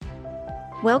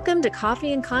Welcome to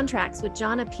Coffee and Contracts with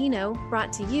John Apino,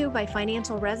 brought to you by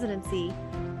Financial Residency.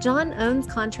 John owns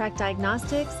Contract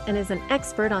Diagnostics and is an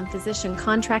expert on physician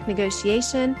contract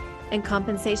negotiation and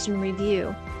compensation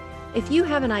review. If you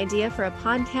have an idea for a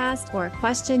podcast or a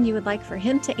question you would like for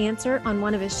him to answer on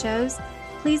one of his shows,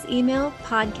 please email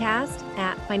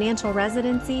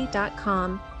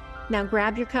podcast@financialresidency.com. Now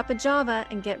grab your cup of Java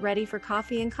and get ready for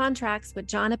Coffee and Contracts with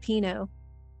John Apino.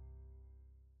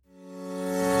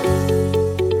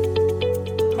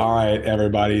 All right,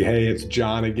 everybody. Hey, it's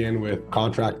John again with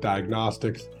Contract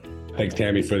Diagnostics. Thanks,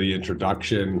 Tammy, for the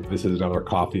introduction. This is another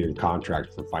Coffee and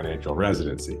Contracts for Financial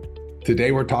Residency.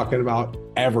 Today, we're talking about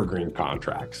evergreen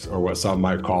contracts, or what some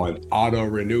might call an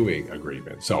auto-renewing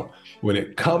agreement. So when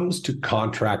it comes to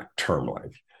contract term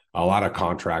length, a lot of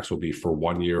contracts will be for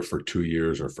 1 year, for 2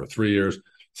 years, or for 3 years.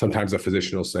 Sometimes a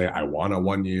physician will say, I want a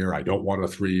 1 year, I don't want a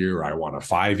 3 year, I want a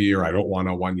 5 year, I don't want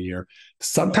a 1 year.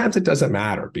 Sometimes it doesn't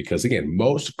matter because, again,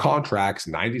 most contracts,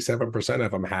 97%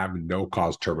 of them have no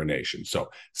cause termination. So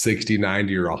 60,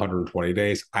 90, or 120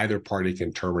 days, either party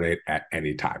can terminate at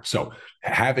any time. So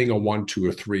having a 1, 2,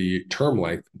 or 3 term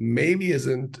length maybe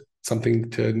isn't something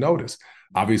to notice.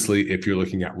 Obviously, if you're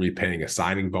looking at repaying a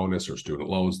signing bonus or student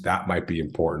loans, that might be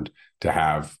important to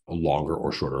have a longer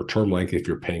or shorter term length if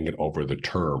you're paying it over the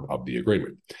term of the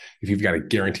agreement. If you've got a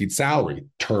guaranteed salary,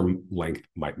 term length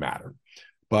might matter.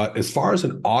 But as far as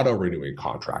an auto-renewing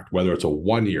contract, whether it's a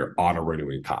 1 year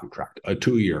auto-renewing contract, a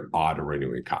 2 year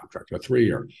auto-renewing contract, a 3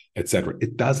 year, et cetera,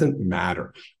 it doesn't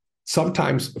matter.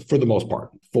 Sometimes, for the most part,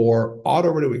 for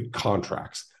auto-renewing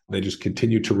contracts, they just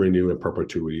continue to renew in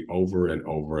perpetuity over and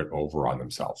over and over on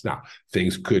themselves. Now,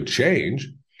 things could change.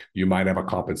 You might have a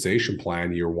compensation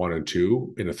plan year 1 and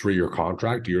 2 in a 3 year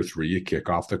contract. Year 3, you kick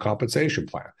off the compensation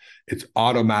plan. It's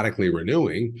automatically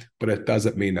renewing, but it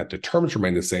doesn't mean that the terms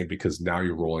remain the same because now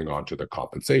you're rolling on to the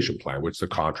compensation plan, which the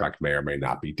contract may or may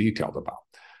not be detailed about.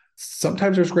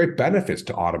 Sometimes there's great benefits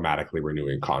to automatically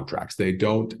renewing contracts. They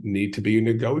don't need to be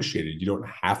negotiated. You don't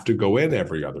have to go in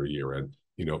every other year and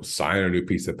sign a new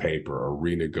piece of paper or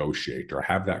renegotiate or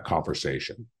have that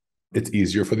conversation. It's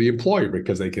easier for the employer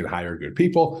because they can hire good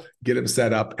people, get them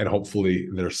set up, and hopefully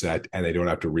they're set and they don't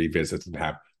have to revisit and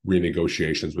have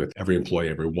renegotiations with every employee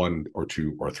every 1 or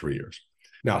 2 or 3 years.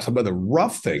 Now, some of the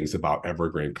rough things about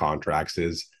evergreen contracts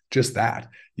is just that.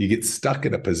 You get stuck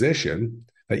in a position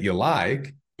that you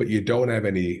like, but you don't have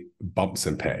any bumps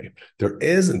in pay. There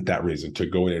isn't that reason to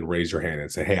go in and raise your hand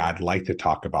and say, hey, I'd like to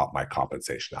talk about my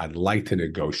compensation. I'd like to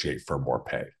negotiate for more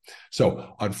pay.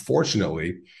 So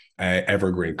unfortunately,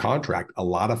 evergreen contract, a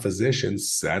lot of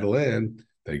physicians settle in,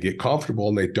 they get comfortable,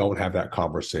 and they don't have that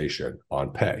conversation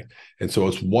on pay. And so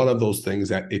it's one of those things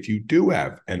that if you do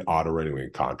have an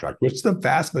auto-renewing contract, which the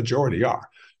vast majority are,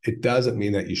 it doesn't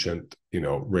mean that you shouldn't,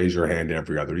 raise your hand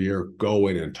every other year, go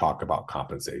in and talk about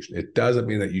compensation. It doesn't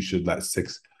mean that you should let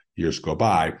 6 years go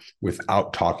by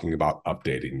without talking about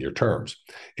updating your terms.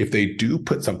 If they do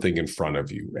put something in front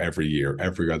of you every year,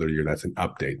 every other year, that's an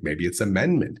update. Maybe it's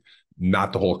amendment,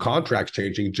 not the whole contract's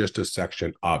changing, just a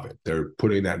section of it. They're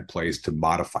putting that in place to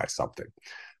modify something.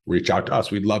 Reach out to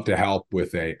us. We'd love to help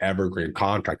with a evergreen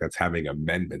contract that's having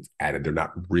amendments added. They're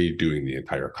not redoing the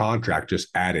entire contract, just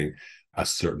adding a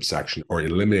certain section or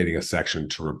eliminating a section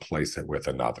to replace it with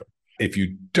another. If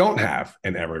you don't have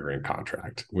an evergreen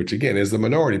contract, which again is the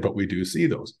minority, but we do see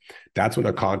those, that's when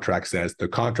a contract says the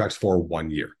contract's for 1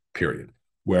 year, period.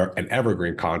 Where an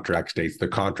evergreen contract states the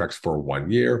contract's for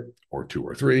 1 year or 2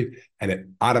 or 3, and it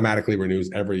automatically renews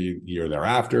every year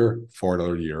thereafter for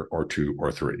another year or 2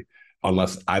 or 3,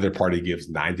 unless either party gives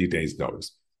 90 days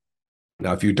notice.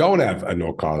 Now, if you don't have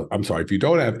if you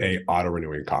don't have a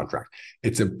auto-renewing contract,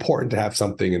 it's important to have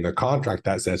something in the contract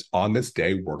that says, on this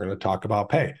day, we're going to talk about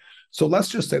pay. So let's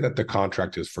just say that the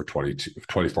contract is for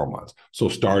 24 months. So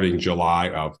starting July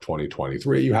of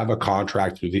 2023, you have a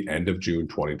contract through the end of June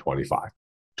 2025,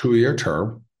 2-year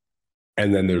term,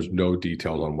 and then there's no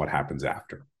details on what happens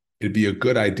after. It'd be a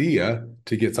good idea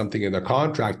to get something in the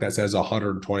contract that says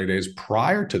 120 days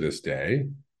prior to this day,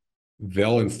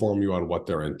 they'll inform you on what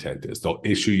their intent is. They'll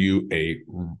issue you a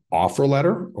offer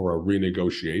letter or a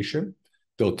renegotiation.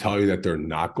 They'll tell you that they're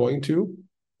not going to.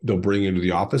 They'll bring you into the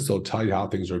office. They'll tell you how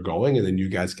things are going, and then you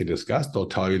guys can discuss. They'll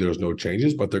tell you there's no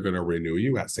changes, but they're going to renew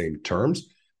you at same terms.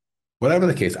 Whatever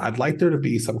the case, I'd like there to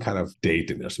be some kind of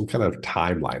date in there, some kind of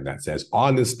timeline that says,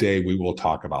 on this day, we will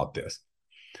talk about this.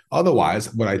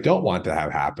 Otherwise, what I don't want to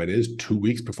have happen is 2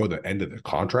 weeks before the end of the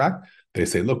contract, they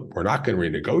say, look, we're not going to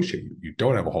renegotiate. You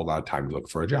don't have a whole lot of time to look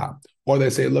for a job. Or they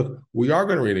say, look, we are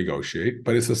going to renegotiate,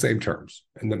 but it's the same terms.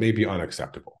 And that may be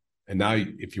unacceptable. And now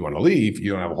if you want to leave,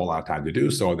 you don't have a whole lot of time to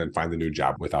do so and then find a new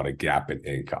job without a gap in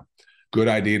income. Good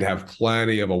idea to have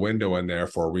plenty of a window in there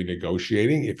for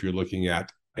renegotiating if you're looking at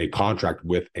a contract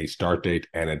with a start date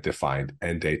and a defined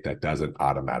end date that doesn't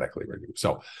automatically renew.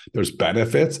 So there's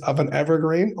benefits of an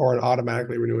evergreen or an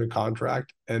automatically renewing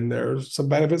contract, and there's some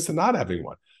benefits to not having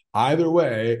one. Either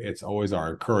way, it's always our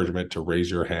encouragement to raise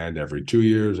your hand every 2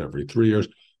 years, every 3 years.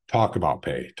 Talk about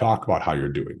pay, talk about how you're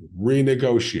doing,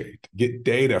 renegotiate, get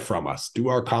data from us, do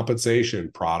our compensation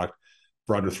product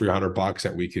for under $300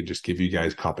 that we can just give you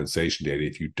guys compensation data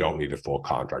if you don't need a full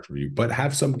contract review, but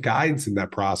have some guidance in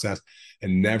that process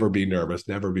and never be nervous,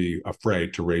 never be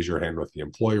afraid to raise your hand with the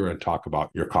employer and talk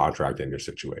about your contract and your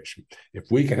situation. If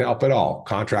we can help at all,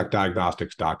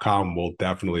 contractdiagnostics.com will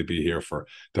definitely be here for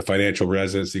the financial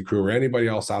residency crew or anybody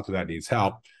else out there that needs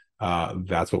help.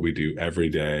 That's what we do every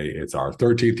day. It's our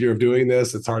 13th year of doing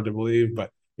this. It's hard to believe,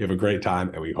 but we have a great time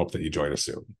and we hope that you join us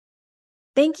soon.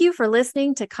 Thank you for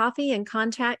listening to Coffee and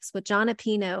Contracts with John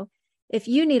Apino. If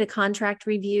you need a contract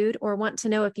reviewed or want to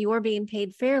know if you're being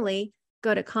paid fairly,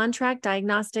 go to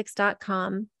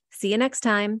contractdiagnostics.com. See you next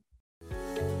time.